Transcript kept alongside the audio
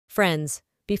Friends,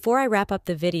 before I wrap up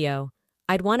the video,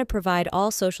 I'd want to provide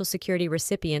all Social Security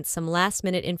recipients some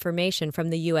last-minute information from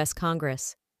the U.S.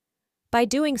 Congress. By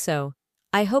doing so,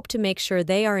 I hope to make sure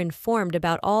they are informed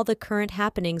about all the current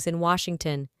happenings in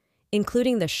Washington,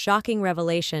 including the shocking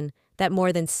revelation that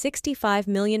more than 65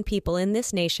 million people in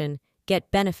this nation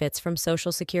get benefits from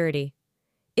Social Security.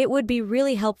 It would be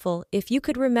really helpful if you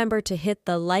could remember to hit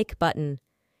the like button.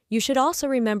 You should also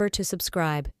remember to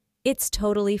subscribe. It's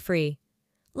totally free.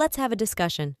 Let's have a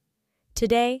discussion.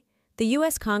 Today, the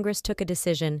U.S. Congress took a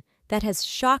decision that has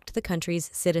shocked the country's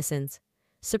citizens.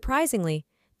 Surprisingly,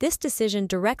 this decision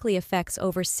directly affects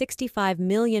over 65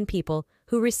 million people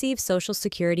who receive Social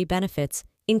Security benefits,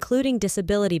 including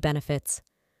disability benefits.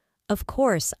 Of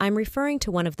course, I'm referring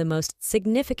to one of the most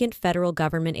significant federal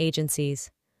government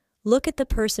agencies. Look at the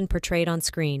person portrayed on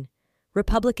screen.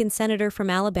 Republican Senator from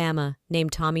Alabama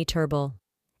named Tommy Turnbull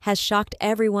has shocked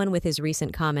everyone with his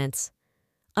recent comments.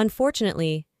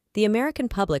 Unfortunately, the American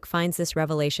public finds this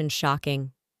revelation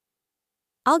shocking.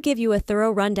 I'll give you a thorough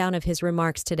rundown of his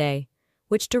remarks today,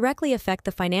 which directly affect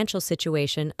the financial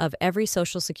situation of every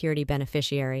Social Security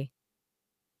beneficiary.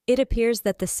 It appears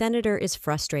that the senator is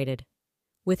frustrated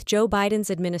with Joe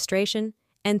Biden's administration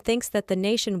and thinks that the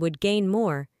nation would gain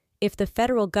more if the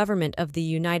federal government of the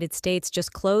United States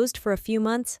just closed for a few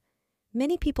months.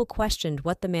 Many people questioned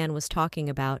what the man was talking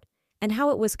about and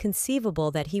how it was conceivable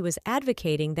that he was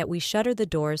advocating that we shutter the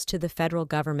doors to the federal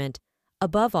government.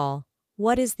 Above all,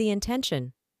 what is the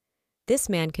intention? This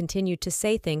man continued to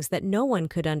say things that no one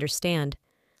could understand,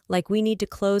 like we need to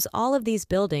close all of these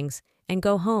buildings and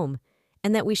go home,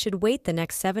 and that we should wait the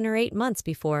next 7 or 8 months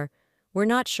before. We're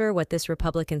not sure what this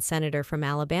Republican senator from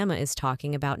Alabama is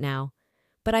talking about now,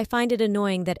 but I find it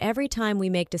annoying that every time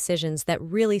we make decisions that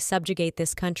really subjugate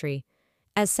this country,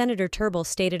 as Senator Turnbull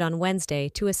stated on Wednesday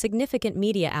to a significant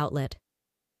media outlet.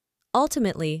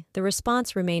 Ultimately, the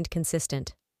response remained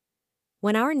consistent.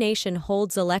 When our nation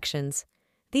holds elections,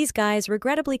 these guys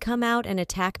regrettably come out and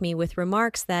attack me with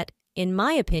remarks that, in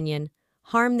my opinion,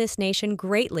 harm this nation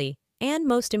greatly and,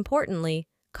 most importantly,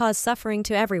 cause suffering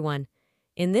to everyone,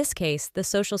 in this case, the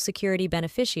Social Security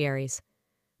beneficiaries.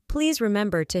 Please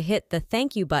remember to hit the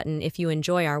thank you button if you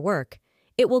enjoy our work.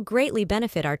 It will greatly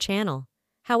benefit our channel.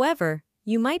 However,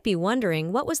 you might be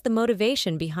wondering what was the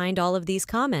motivation behind all of these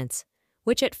comments,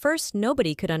 which at first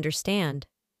nobody could understand.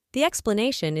 The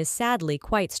explanation is sadly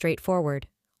quite straightforward.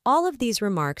 All of these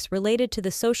remarks related to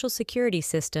the Social Security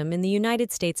system in the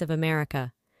United States of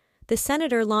America. The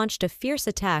senator launched a fierce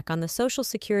attack on the Social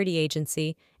Security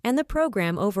Agency and the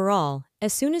program overall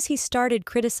as soon as he started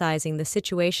criticizing the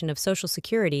situation of Social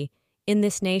Security in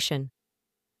this nation.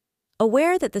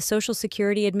 Aware that the Social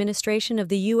Security Administration of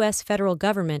the U.S. federal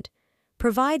government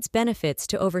provides benefits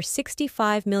to over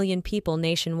 65 million people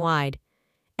nationwide,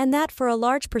 and that for a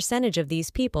large percentage of these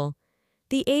people,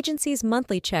 the agency's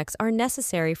monthly checks are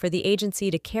necessary for the agency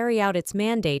to carry out its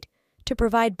mandate to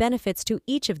provide benefits to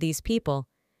each of these people,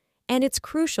 and it's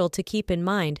crucial to keep in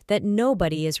mind that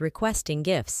nobody is requesting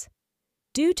gifts.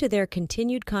 Due to their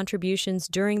continued contributions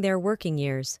during their working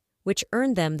years, which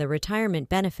earned them the retirement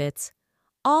benefits,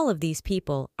 all of these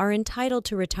people are entitled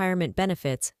to retirement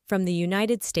benefits from the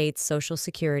United States Social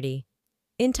Security.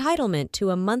 Entitlement to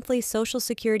a monthly Social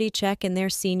Security check in their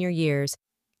senior years,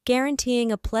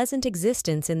 guaranteeing a pleasant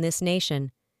existence in this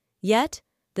nation. Yet,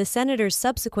 the senator's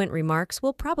subsequent remarks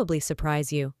will probably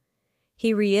surprise you.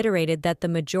 He reiterated that the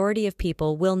majority of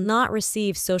people will not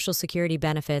receive Social Security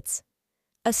benefits,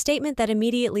 a statement that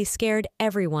immediately scared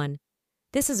everyone.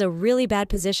 This is a really bad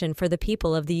position for the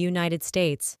people of the United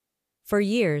States. For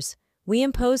years, we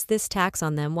imposed this tax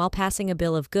on them while passing a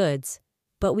bill of goods,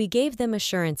 but we gave them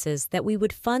assurances that we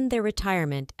would fund their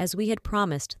retirement as we had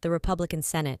promised the Republican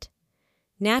Senate.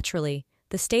 Naturally,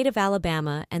 the state of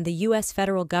Alabama and the U.S.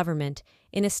 federal government,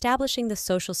 in establishing the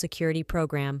Social Security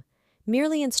program,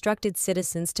 merely instructed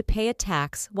citizens to pay a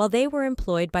tax while they were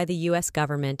employed by the U.S.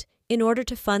 government in order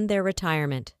to fund their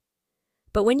retirement.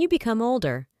 But when you become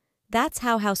older, that's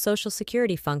how Social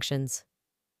Security functions.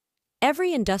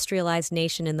 Every industrialized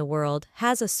nation in the world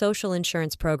has a social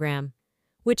insurance program,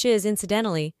 which is,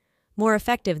 incidentally, more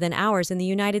effective than ours in the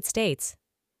United States.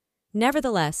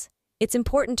 Nevertheless, it's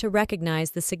important to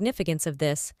recognize the significance of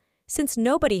this, since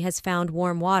nobody has found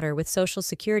warm water with Social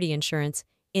Security insurance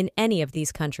in any of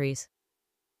these countries.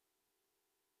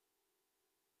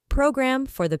 Program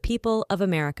for the People of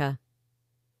America.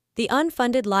 The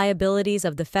unfunded liabilities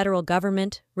of the federal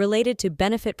government related to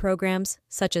benefit programs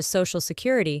such as Social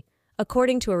Security,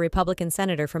 according to a Republican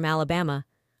senator from Alabama,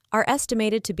 are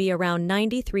estimated to be around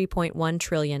 $93.1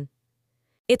 trillion.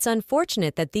 It's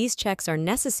unfortunate that these checks are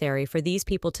necessary for these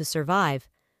people to survive,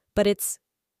 but it's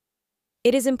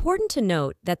It is important to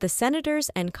note that the senators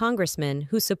and congressmen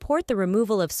who support the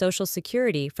removal of Social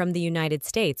Security from the United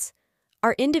States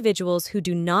are individuals who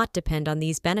do not depend on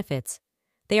these benefits.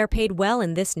 They are paid well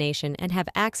in this nation and have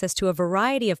access to a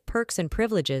variety of perks and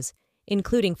privileges,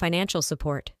 including financial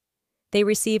support. They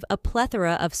receive a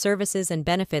plethora of services and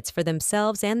benefits for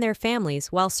themselves and their families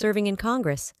while serving in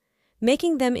Congress,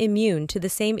 making them immune to the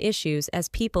same issues as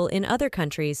people in other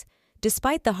countries,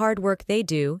 despite the hard work they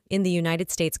do in the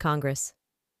United States Congress.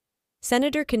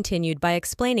 Senator continued by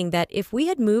explaining that if we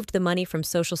had moved the money from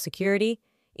Social Security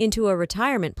into a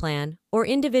retirement plan or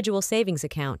individual savings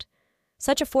account,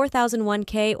 such a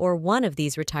 4001k or one of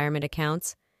these retirement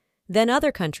accounts, then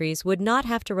other countries would not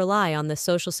have to rely on the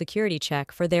Social Security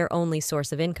check for their only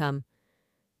source of income.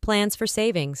 Plans for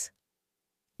savings.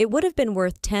 It would have been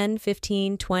worth 10,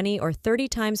 15, 20, or 30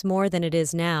 times more than it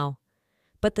is now.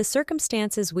 But the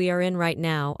circumstances we are in right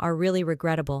now are really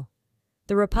regrettable.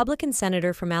 The Republican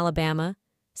senator from Alabama,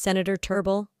 Senator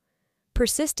Turnbull,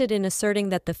 persisted in asserting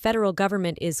that the federal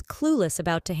government is clueless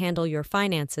about to handle your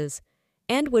finances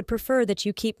and would prefer that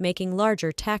you keep making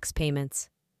larger tax payments.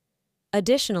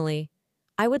 Additionally,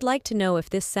 I would like to know if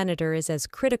this senator is as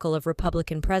critical of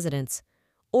Republican presidents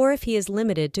or if he is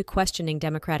limited to questioning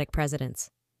Democratic presidents.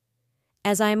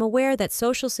 As I am aware that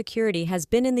Social Security has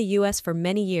been in the U.S. for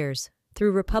many years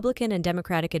through Republican and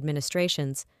Democratic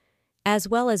administrations, as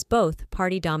well as both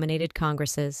party-dominated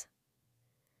Congresses.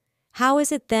 How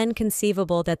is it then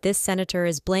conceivable that this senator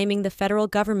is blaming the federal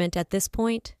government at this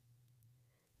point?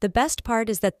 The best part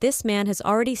is that this man has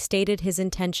already stated his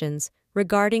intentions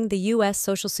regarding the U.S.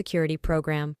 Social Security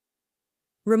program.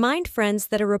 Remind friends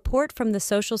that a report from the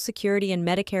Social Security and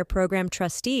Medicare program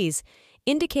trustees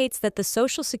indicates that the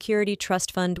Social Security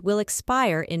Trust Fund will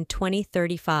expire in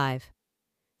 2035.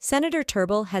 Senator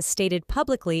Turnbull has stated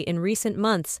publicly in recent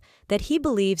months that he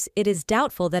believes it is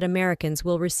doubtful that Americans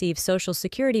will receive Social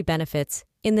Security benefits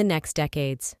in the next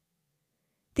decades.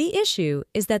 The issue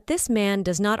is that this man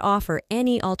does not offer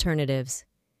any alternatives.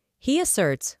 He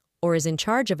asserts, or is in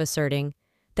charge of asserting,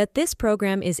 that this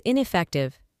program is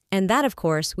ineffective and that, of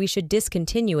course, we should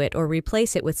discontinue it or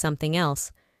replace it with something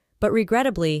else. But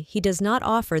regrettably, he does not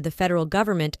offer the federal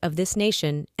government of this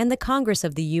nation and the Congress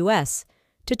of the U.S.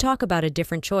 to talk about a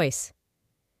different choice.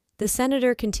 The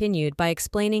senator continued by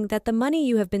explaining that the money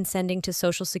you have been sending to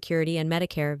Social Security and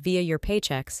Medicare via your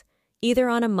paychecks, either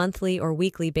on a monthly or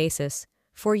weekly basis,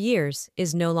 for years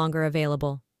is no longer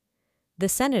available. The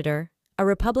senator, a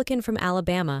Republican from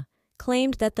Alabama,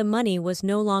 claimed that the money was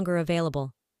no longer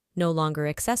available, no longer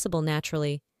accessible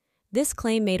naturally. This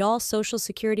claim made all Social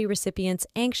Security recipients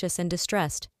anxious and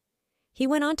distressed. He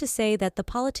went on to say that the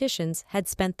politicians had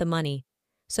spent the money,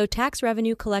 so tax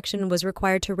revenue collection was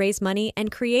required to raise money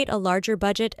and create a larger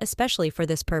budget especially for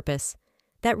this purpose.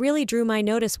 That really drew my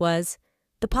notice was,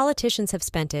 the politicians have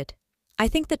spent it. I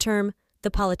think the term,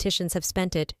 the politicians have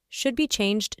spent it, should be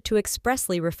changed to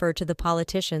expressly refer to the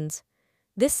politicians.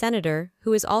 This senator,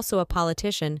 who is also a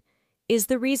politician, is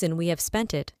the reason we have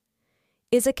spent it,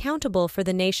 is accountable for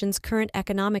the nation's current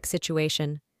economic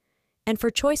situation, and for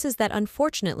choices that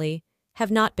unfortunately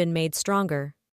have not been made stronger.